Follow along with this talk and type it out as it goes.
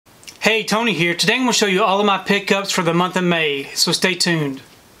Hey, Tony here. Today I'm going to show you all of my pickups for the month of May, so stay tuned.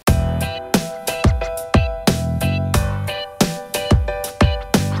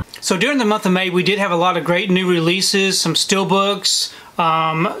 So during the month of May we did have a lot of great new releases, some Steelbooks,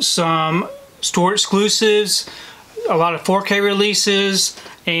 some store exclusives, a lot of 4K releases,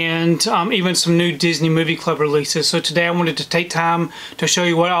 and even some new Disney Movie Club releases. So today I wanted to take time to show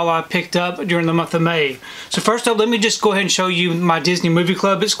you what all I picked up during the month of May. So first up, let me just go ahead and show you my Disney Movie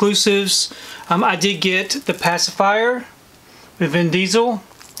Club exclusives. I did get The Pacifier with Vin Diesel,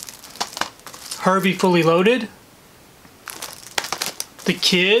 Herbie Fully Loaded, The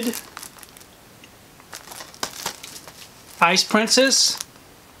Kid, Ice Princess.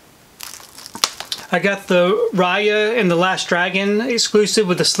 I got the Raya and the Last Dragon exclusive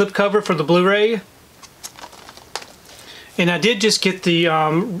with the slipcover for the Blu-ray. And I did just get the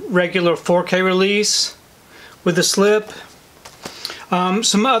regular 4K release with the slip.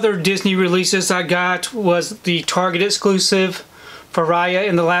 Some other Disney releases I got was the Target exclusive for Raya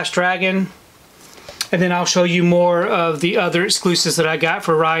and the Last Dragon. And then I'll show you more of the other exclusives that I got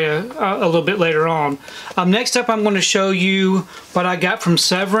for Raya a little bit later on. Next up, I'm going to show you what I got from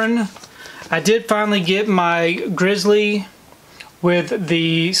Severin. I did finally get my Grizzly with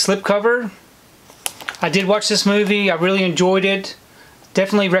the slipcover. I did watch this movie. I really enjoyed it.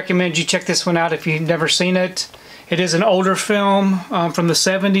 Definitely recommend you check this one out if you've never seen it. It is an older film from the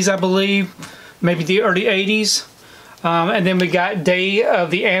 70s, I believe, maybe the early 80s. And then we got Day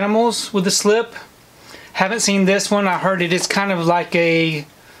of the Animals with the slip. Haven't seen this one. I heard it is kind of like a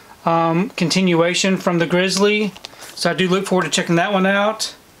continuation from the Grizzly. So I do look forward to checking that one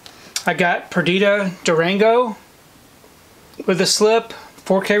out. I got Perdita Durango with a slip,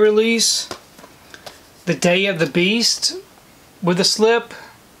 4K release. The Day of the Beast with a slip.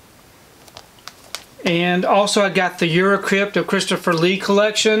 And also I got the Eurocrypt of Christopher Lee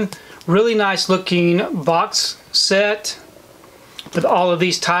collection. Really nice looking box set with all of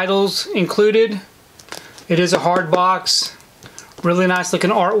these titles included. It is a hard box. Really nice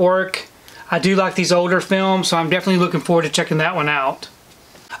looking artwork. I do like these older films, so I'm definitely looking forward to checking that one out.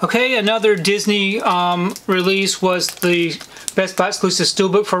 Okay, another Disney release was the Best Buy exclusive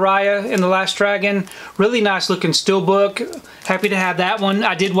Steelbook for Raya and the Last Dragon. Really nice looking Steelbook. Happy to have that one.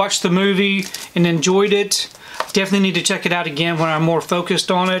 I did watch the movie and enjoyed it. Definitely need to check it out again when I'm more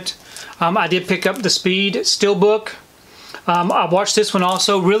focused on it. I did pick up the Speed Steelbook. I watched this one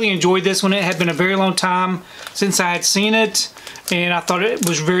also. Really enjoyed this one. It had been a very long time since I had seen it, and I thought it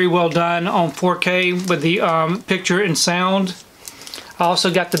was very well done on 4K with the picture and sound. I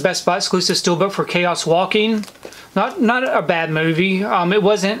also got the Best Buy exclusive Steelbook for Chaos Walking. Not a bad movie. It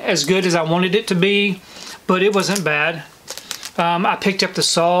wasn't as good as I wanted it to be, but it wasn't bad. I picked up the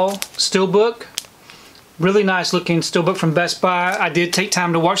Saw Steelbook. Really nice looking Steelbook from Best Buy. I did take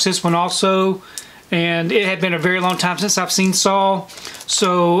time to watch this one also, and it had been a very long time since I've seen Saw,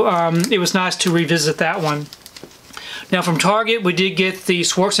 so it was nice to revisit that one. Now from Target, we did get the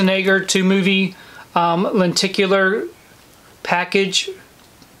Schwarzenegger 2-movie lenticular package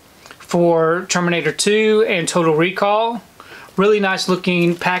for Terminator 2 and Total Recall. Really nice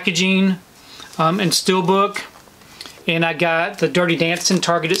looking packaging and Steelbook. And I got the Dirty Dancing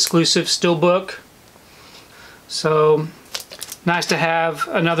Target exclusive Steelbook. So nice to have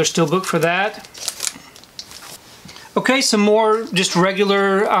another Steelbook for that. Okay, some more just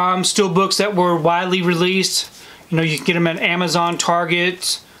regular Steelbooks that were widely released. You know, you can get them at Amazon,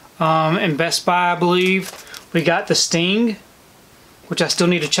 Target, and Best Buy, I believe. We got the Sting, which I still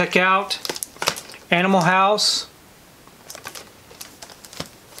need to check out. Animal House.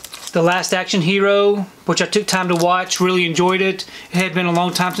 The Last Action Hero, which I took time to watch. Really enjoyed it. It had been a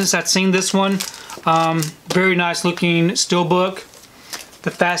long time since I'd seen this one. Very nice looking Steelbook.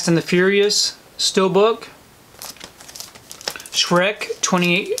 The Fast and the Furious Steelbook. Shrek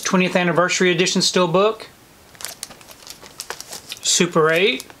 20th Anniversary Edition Steelbook. Super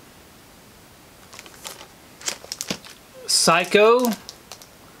 8. Psycho,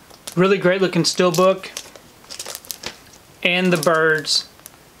 really great looking Steelbook, and The Birds.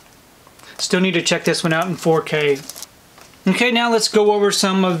 Still need to check this one out in 4K. Okay, now let's go over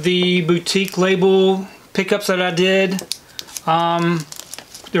some of the boutique label pickups that I did.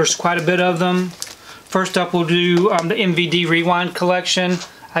 There's quite a bit of them. First up, we'll do the MVD Rewind collection.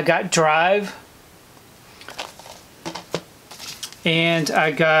 I got Drive, and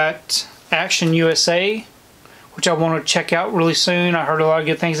I got Action USA, which I want to check out really soon. I heard a lot of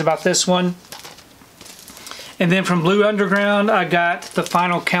good things about this one. And then from Blue Underground, I got the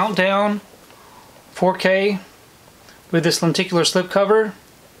Final Countdown 4K with this lenticular slipcover.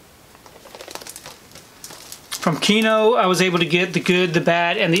 From Kino, I was able to get The Good, the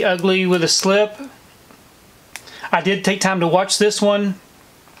Bad, and the Ugly with a slip. I did take time to watch this one.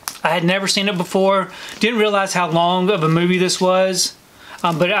 I had never seen it before. Didn't realize how long of a movie this was.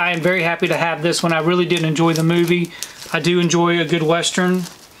 But I am very happy to have this one. I really did enjoy the movie. I do enjoy a good Western.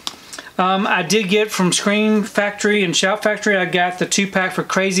 I did get from Scream Factory and Shout Factory, I got the 2-pack for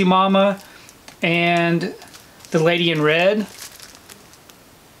Crazy Mama and The Lady in Red.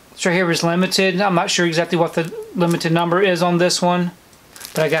 This right here is limited. I'm not sure exactly what the limited number is on this one.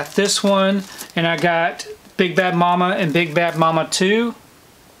 But I got this one, and I got Big Bad Mama and Big Bad Mama 2.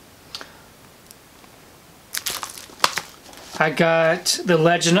 I got The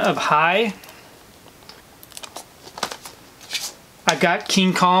Legend of High. I got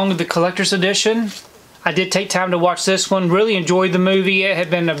King Kong, the Collector's Edition. I did take time to watch this one. Really enjoyed the movie. It had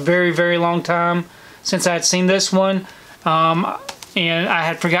been a very, very long time since I had seen this one. And I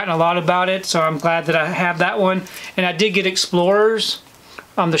had forgotten a lot about it, so I'm glad that I have that one. And I did get Explorers,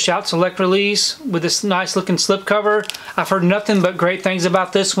 the Shout Select release with this nice looking slipcover. I've heard nothing but great things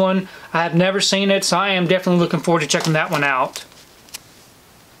about this one. I have never seen it, so I am definitely looking forward to checking that one out.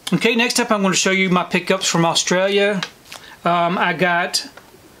 Okay, next up I'm going to show you my pickups from Australia. I got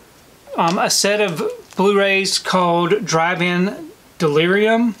a set of Blu-rays called Drive-In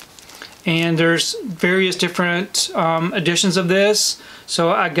Delirium, and there's various different editions of this. So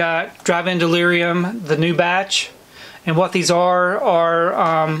I got Drive-In Delirium, the new batch, and what these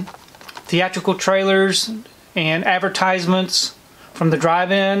are theatrical trailers and advertisements from the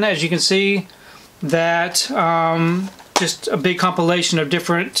drive-in, as you can see, that just a big compilation of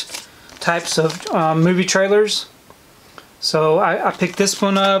different types of movie trailers. So I picked this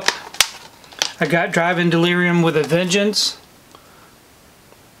one up. I got Drive-In Delirium with a Vengeance.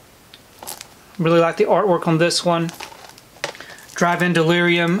 Really like the artwork on this one. Drive-In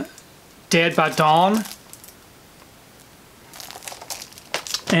Delirium Dead by Dawn.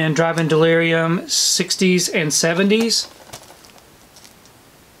 And Drive-In Delirium 60s and 70s.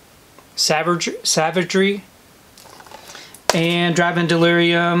 Savagery. And Drive-In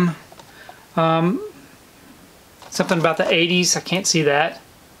Delirium something about the 80s, I can't see that,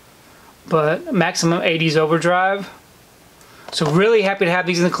 but Maximum 80s Overdrive. So really happy to have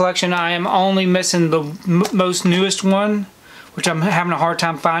these in the collection. I am only missing the most newest one, which I'm having a hard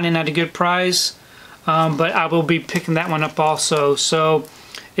time finding at a good price, but I will be picking that one up also. So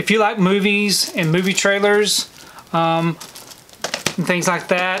if you like movies and movie trailers and things like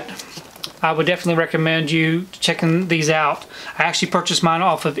that, I would definitely recommend you checking these out. I actually purchased mine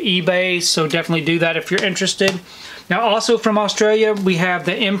off of eBay, so definitely do that if you're interested. Now also from Australia, we have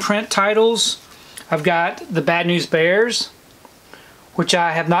the imprint titles. I've got The Bad News Bears, which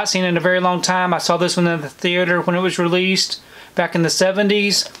I have not seen in a very long time. I saw this one in the theater when it was released back in the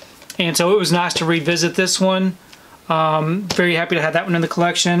 70s, and so it was nice to revisit this one. Very happy to have that one in the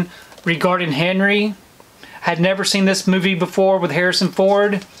collection. Regarding Henry, I had never seen this movie before with Harrison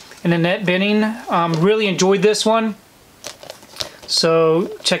Ford and Annette Bening. Really enjoyed this one, so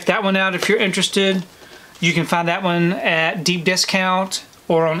check that one out if you're interested. You can find that one at deep discount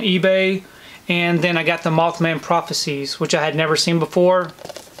or on eBay. And then I got the Mothman Prophecies, which I had never seen before.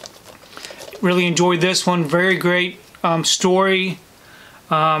 Really enjoyed this one. Very great story.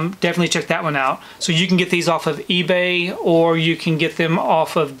 Definitely check that one out. So you can get these off of eBay or you can get them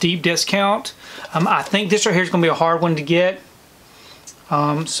off of deep discount. I think this right here is going to be a hard one to get.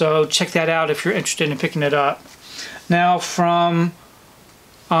 So check that out if you're interested in picking it up. Now from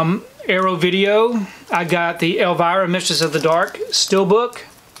Arrow Video, I got the Elvira Mistress of the Dark Steelbook.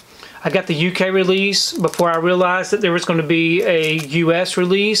 I got the UK release before I realized that there was going to be a US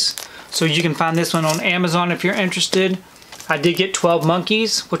release. So you can find this one on Amazon if you're interested. I did get 12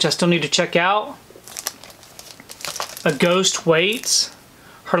 Monkeys, which I still need to check out. A Ghost Waits.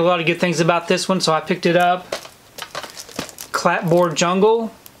 Heard a lot of good things about this one, so I picked it up. Clapboard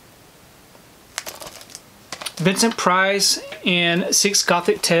Jungle. Vincent Price in 6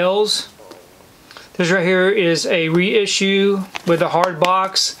 Gothic Tales. This right here is a reissue with a hard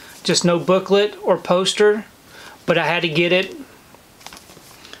box. Just no booklet or poster, but I had to get it.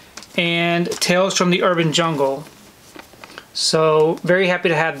 And Tales from the Urban Jungle. So very happy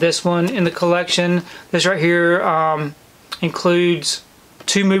to have this one in the collection. This right here includes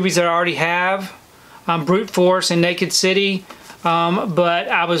 2 movies that I already have, Brute Force and Naked City, but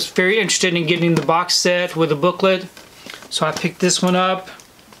I was very interested in getting the box set with a booklet, so I picked this one up.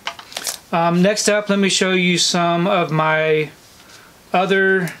 Next up, let me show you some of my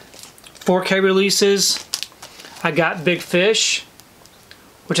other 4K releases. I got Big Fish,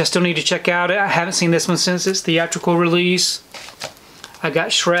 which I still need to check out. I haven't seen this one since its theatrical release. I got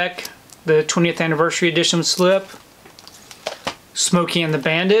Shrek the 20th anniversary edition slip. Smokey and the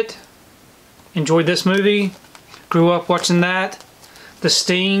Bandit. Enjoyed this movie. Grew up watching that. The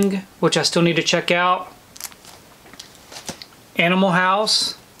Sting, which I still need to check out. Animal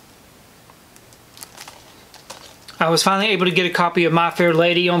House. I was finally able to get a copy of My Fair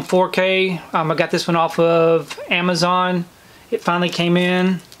Lady on 4K. I got this one off of Amazon. It finally came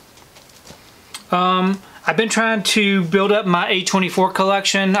in. I've been trying to build up my A24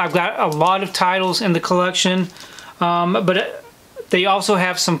 collection. I've got a lot of titles in the collection, but they also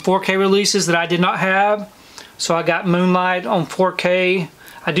have some 4K releases that I did not have. So I got Moonlight on 4K.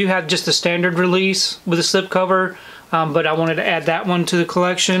 I do have just a standard release with a slipcover, but I wanted to add that one to the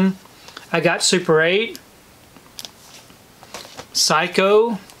collection. I got Super 8,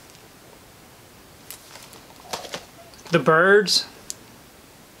 Psycho, The Birds,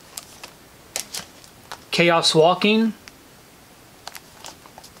 Chaos Walking,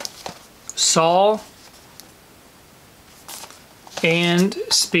 Saw, and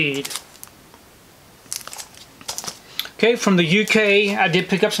Speed. Okay, from the UK, I did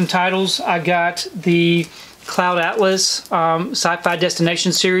pick up some titles. I got the Cloud Atlas Sci-Fi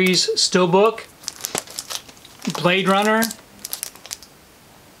Destination Series Steelbook, Blade Runner.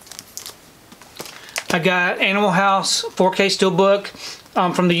 I got Animal House 4K Steelbook.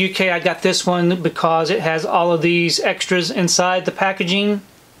 From the UK, I got this one because it has all of these extras inside the packaging.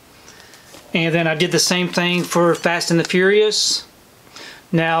 And then I did the same thing for Fast and the Furious.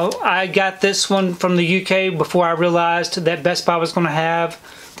 Now, I got this one from the UK before I realized that Best Buy was going to have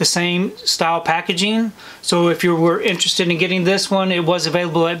the same style packaging. So if you were interested in getting this one, it was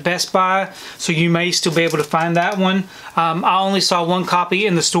available at Best Buy, so you may still be able to find that one. I only saw one copy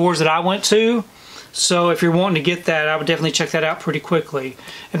in the stores that I went to, so if you're wanting to get that, I would definitely check that out pretty quickly.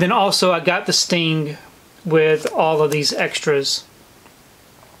 And then also I got the Sting with all of these extras.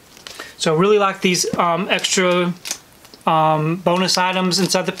 So I really like these extra bonus items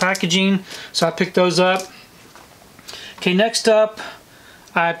inside the packaging, so I picked those up. Okay, next up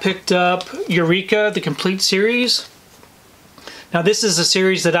I picked up Eureka, the complete series. Now this is a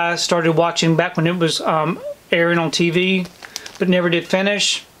series that I started watching back when it was airing on TV, but never did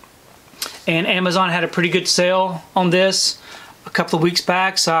finish. And Amazon had a pretty good sale on this a couple of weeks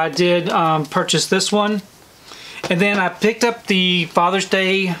back, so I did purchase this one. And then I picked up the Father's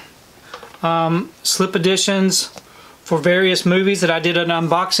Day slip editions for various movies that I did an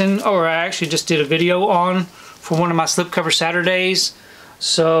unboxing, or I actually just did a video on for one of my slipcover Saturdays.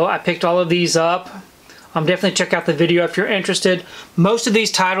 So I picked all of these up. Definitely check out the video if you're interested. Most of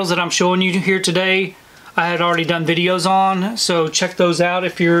these titles that I'm showing you here today, I had already done videos on, so check those out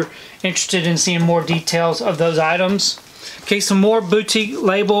if you're interested in seeing more details of those items. Okay, some more boutique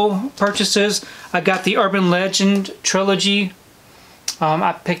label purchases. I got the Urban Legend trilogy.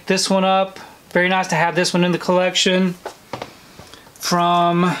 I picked this one up. Very nice to have this one in the collection.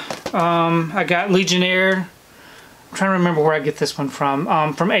 From, I got Legionnaire. I'm trying to remember where I get this one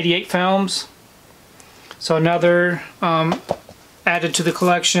from 88 Films. So another added to the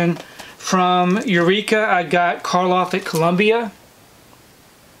collection. From Eureka, I got Karloff at Columbia.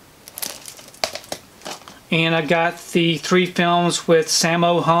 And I got the 3 films with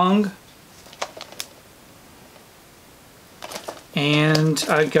Sammo Hung. And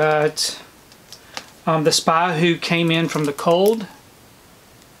I got The Spy Who Came In From the Cold.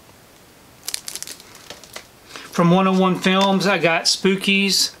 From 101 Films, I got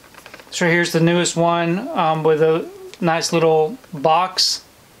Spookies. So here's the newest one with a nice little box.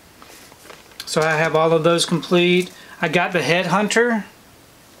 So I have all of those complete. I got The Headhunter,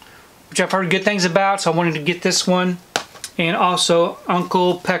 which I've heard good things about, so I wanted to get this one. And also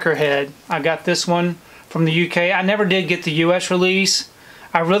Uncle Peckerhead. I got this one from the UK. I never did get the US release.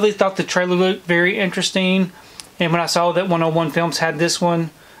 I really thought the trailer looked very interesting, and when I saw that 101 Films had this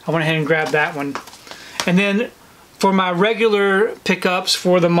one, I went ahead and grabbed that one. And then for my regular pickups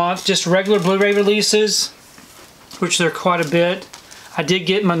for the month, just regular Blu-ray releases, which there are quite a bit, I did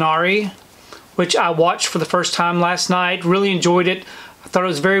get Minari, which I watched for the first time last night. Really enjoyed it. I thought it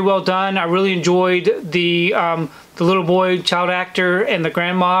was very well done. I really enjoyed the little boy child actor and the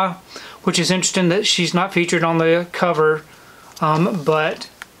grandma, which is interesting that she's not featured on the cover, but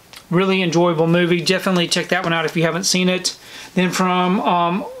really enjoyable movie. Definitely check that one out if you haven't seen it. Then from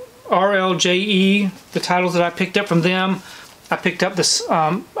RLJE, the titles that I picked up from them, I picked up this.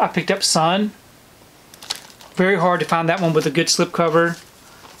 I picked up Sun. Very hard to find that one with a good slipcover.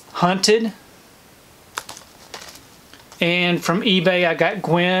 Hunted. And from eBay, I got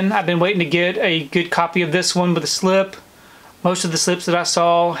Gwen. I've been waiting to get a good copy of this one with a slip. Most of the slips that I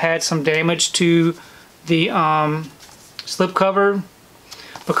saw had some damage to the slipcover.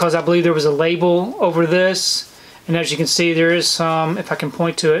 because I believe there was a label over this. And as you can see, there is some, if I can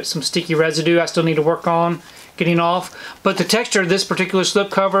point to it, some sticky residue I still need to work on getting off. But the texture of this particular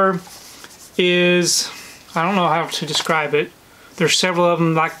slipcover is, I don't know how to describe it. There's several of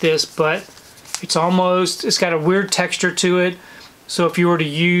them like this, but it's got a weird texture to it. So if you were to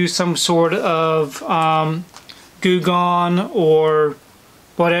use some sort of Goo Gone or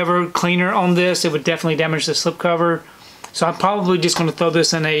whatever cleaner on this, it would definitely damage the slipcover. So I'm probably just going to throw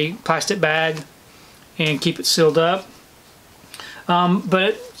this in a plastic bag and keep it sealed up.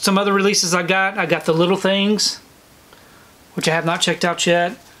 But some other releases I got the Little Things, which I have not checked out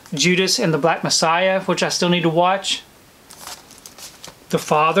yet. Judas and the Black Messiah, which I still need to watch. The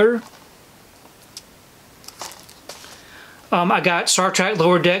Father. I got Star Trek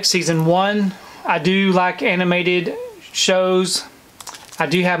Lower Deck Season 1. I do like animated shows. I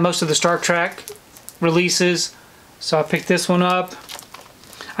do have most of the Star Trek releases, so I picked this one up.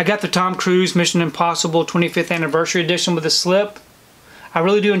 I got the Tom Cruise Mission Impossible 25th Anniversary Edition with a slip. I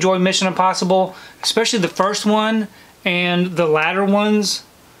really do enjoy Mission Impossible, especially the first one and the latter ones.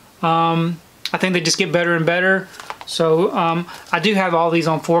 I think they just get better and better. So I do have all these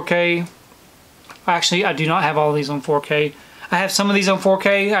on 4K. Actually, I do not have all these on 4K. I have some of these on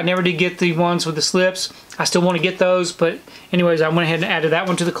 4K. I never did get the ones with the slips. I still want to get those, but anyways, I went ahead and added that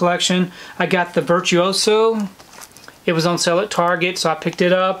one to the collection. I got the Virtuoso. It was on sale at Target, so I picked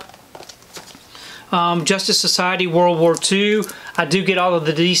it up. Justice Society World War II. I do get all of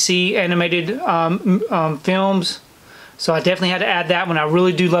the DC animated films, so I definitely had to add that one. I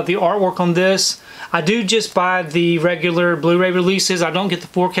really do love the artwork on this. I do just buy the regular Blu-ray releases. I don't get the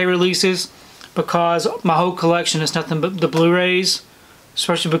 4K releases because my whole collection is nothing but the Blu-rays,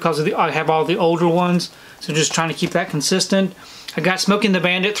 especially because of I have all the older ones, so just trying to keep that consistent. I got Smoking the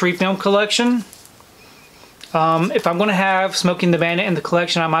Bandit 3-film collection. If I'm going to have Smoking the Bandit in the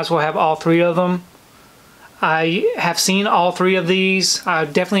collection, I might as well have all 3 of them. I have seen all 3 of these. I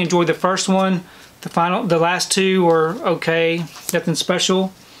definitely enjoyed the first one. The last 2 were okay, nothing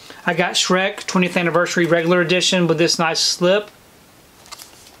special. I got Shrek 20th Anniversary Regular Edition with this nice slip.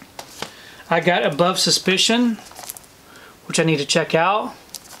 I got Above Suspicion, which I need to check out.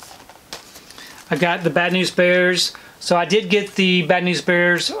 I got the Bad News Bears. So I did get the Bad News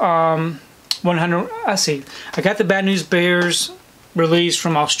Bears 100. I got the Bad News Bears release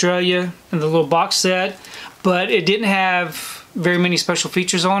from Australia in the little box set, but it didn't have very many special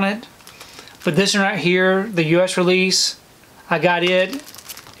features on it. But this one right here, the US release, I got it.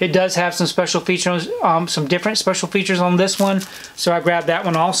 It does have some special features, some different special features on this one, so I grabbed that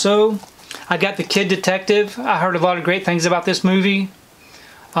one also. I got The Kid Detective. I heard a lot of great things about this movie.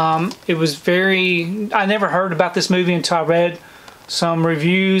 It was I never heard about this movie until I read some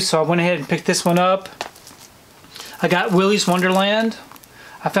reviews, so I went ahead and picked this one up. I got Willy's Wonderland.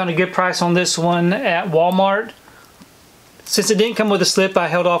 I found a good price on this one at Walmart. Since it didn't come with a slip, I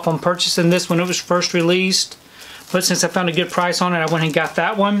held off on purchasing this when it was first released. But since I found a good price on it, I went and got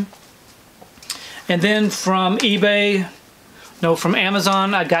that one. And then from from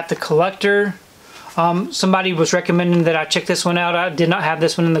Amazon, I got The Collector. Somebody was recommending that I check this one out. I did not have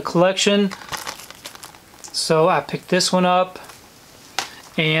this one in the collection, so I picked this one up.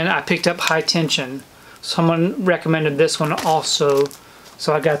 And I picked up High Tension. Someone recommended this one also,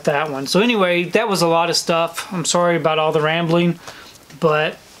 so I got that one. So anyway, that was a lot of stuff. I'm sorry about all the rambling,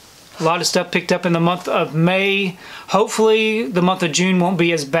 but a lot of stuff picked up in the month of May. Hopefully the month of June won't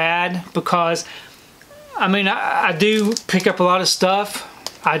be as bad, because I mean, I do pick up a lot of stuff.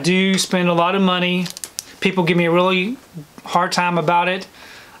 I do spend a lot of money. People give me a really hard time about it.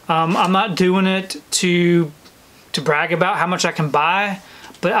 I'm not doing it to brag about how much I can buy,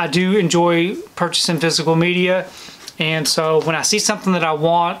 but I do enjoy purchasing physical media. And so when I see something that I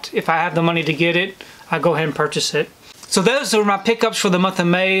want, if I have the money to get it, I go ahead and purchase it. So those are my pickups for the month of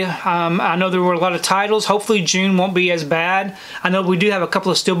May. I know there were a lot of titles. Hopefully June won't be as bad. I know we do have a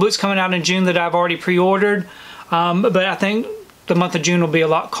couple of Steelbooks coming out in June that I've already pre-ordered. But I think the month of June will be a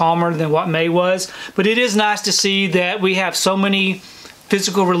lot calmer than what May was. But it is nice to see that we have so many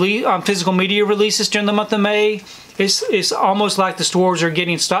physical media releases during the month of May. It's almost like the stores are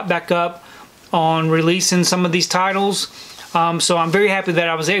getting stocked back up on releasing some of these titles. So I'm very happy that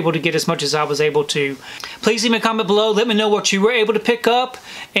I was able to get as much as I was able to. Please leave me a comment below. Let me know what you were able to pick up,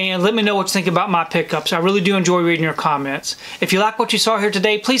 and let me know what you think about my pickups. I really do enjoy reading your comments. If you like what you saw here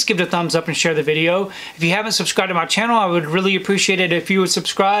today, please give it a thumbs up and share the video. If you haven't subscribed to my channel, I would really appreciate it if you would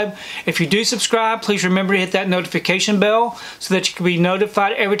subscribe. If you do subscribe, please remember to hit that notification bell so that you can be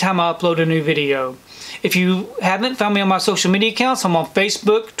notified every time I upload a new video. If you haven't found me on my social media accounts, I'm on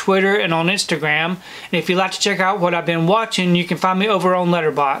Facebook, Twitter, and on Instagram. And if you'd like to check out what I've been watching, you can find me over on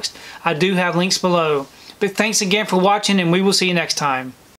Letterboxd. I do have links below. But thanks again for watching, and we will see you next time.